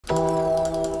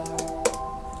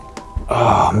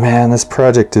Oh man, this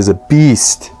project is a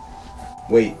beast.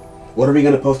 Wait, what are we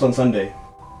gonna post on Sunday?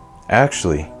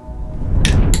 Actually,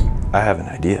 I have an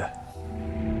idea.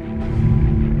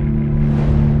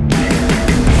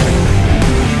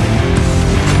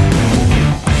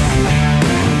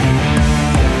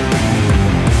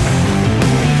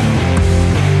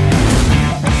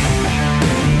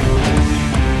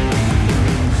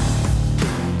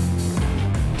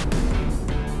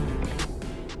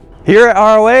 Here at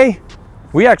ROA,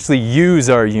 we actually use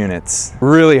our units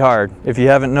really hard, if you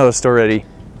haven't noticed already.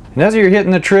 And as you're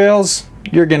hitting the trails,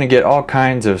 you're gonna get all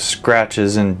kinds of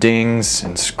scratches and dings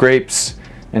and scrapes,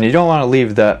 and you don't wanna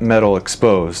leave that metal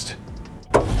exposed.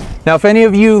 Now, if any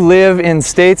of you live in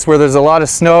states where there's a lot of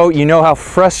snow, you know how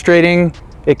frustrating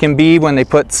it can be when they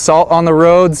put salt on the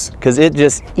roads, because it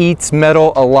just eats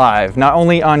metal alive, not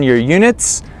only on your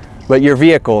units, but your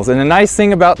vehicles. And the nice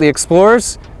thing about the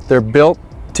Explorers, they're built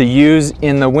to use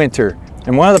in the winter.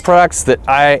 And one of the products that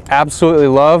I absolutely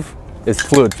love is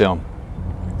fluid film.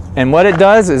 And what it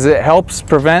does is it helps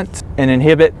prevent and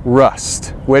inhibit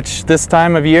rust, which this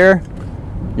time of year,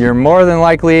 you're more than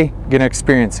likely gonna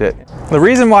experience it. The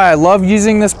reason why I love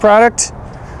using this product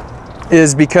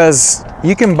is because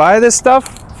you can buy this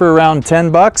stuff for around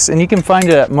 10 bucks and you can find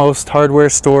it at most hardware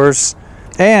stores.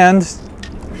 And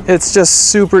it's just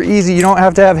super easy. You don't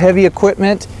have to have heavy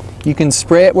equipment. You can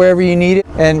spray it wherever you need it.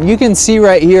 And you can see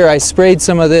right here, I sprayed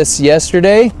some of this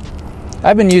yesterday.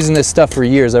 I've been using this stuff for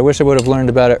years. I wish I would have learned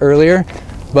about it earlier.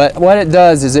 But what it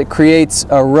does is it creates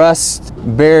a rust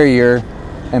barrier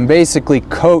and basically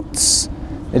coats.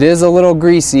 It is a little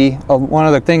greasy. One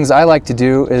of the things I like to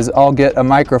do is I'll get a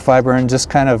microfiber and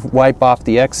just kind of wipe off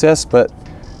the excess, but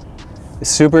it's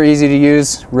super easy to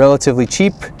use, relatively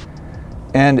cheap,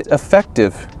 and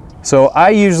effective. So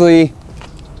I usually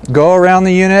go around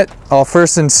the unit. I'll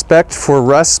first inspect for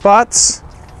rust spots.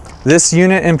 This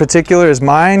unit in particular is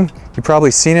mine. You've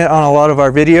probably seen it on a lot of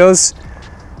our videos.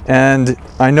 And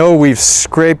I know we've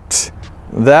scraped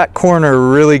that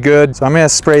corner really good. So I'm gonna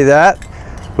spray that.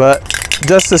 But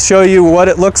just to show you what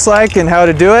it looks like and how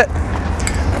to do it,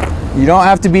 you don't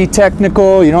have to be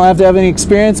technical, you don't have to have any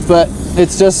experience, but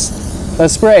it's just a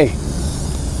spray.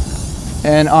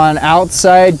 And on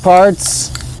outside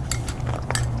parts,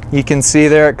 you can see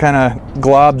there it kind of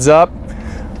globs up.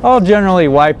 I'll generally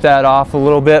wipe that off a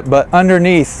little bit, but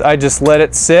underneath I just let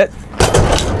it sit.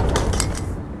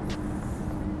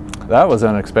 That was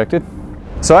unexpected.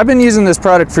 So I've been using this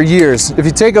product for years. If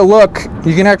you take a look,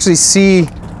 you can actually see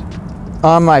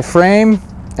on my frame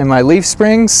and my leaf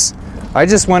springs, I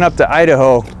just went up to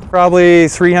Idaho, probably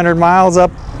 300 miles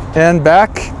up and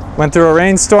back, went through a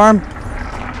rainstorm,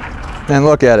 and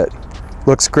look at it,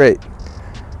 looks great.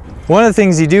 One of the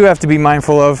things you do have to be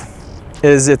mindful of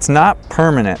is it's not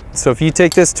permanent. So if you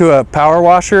take this to a power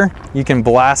washer, you can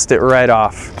blast it right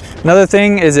off. Another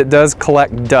thing is it does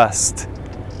collect dust.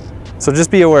 So just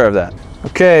be aware of that.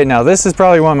 Okay, now this is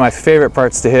probably one of my favorite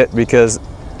parts to hit because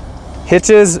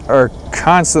hitches are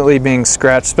constantly being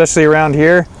scratched, especially around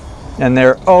here, and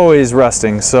they're always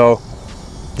rusting. So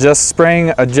just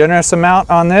spraying a generous amount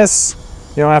on this.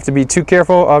 You don't have to be too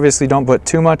careful. Obviously don't put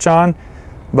too much on,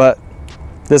 but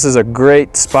this is a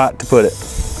great spot to put it.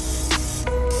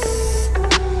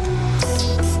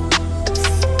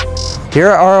 Here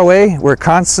at ROA, we're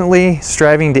constantly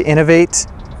striving to innovate,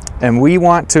 and we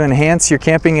want to enhance your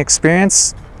camping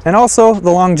experience and also the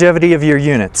longevity of your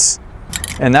units.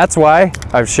 And that's why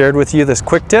I've shared with you this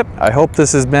quick tip. I hope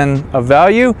this has been of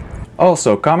value.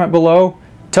 Also, comment below,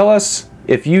 tell us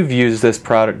if you've used this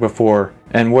product before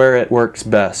and where it works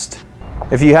best.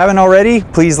 If you haven't already,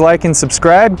 please like and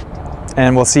subscribe,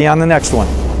 and we'll see you on the next one.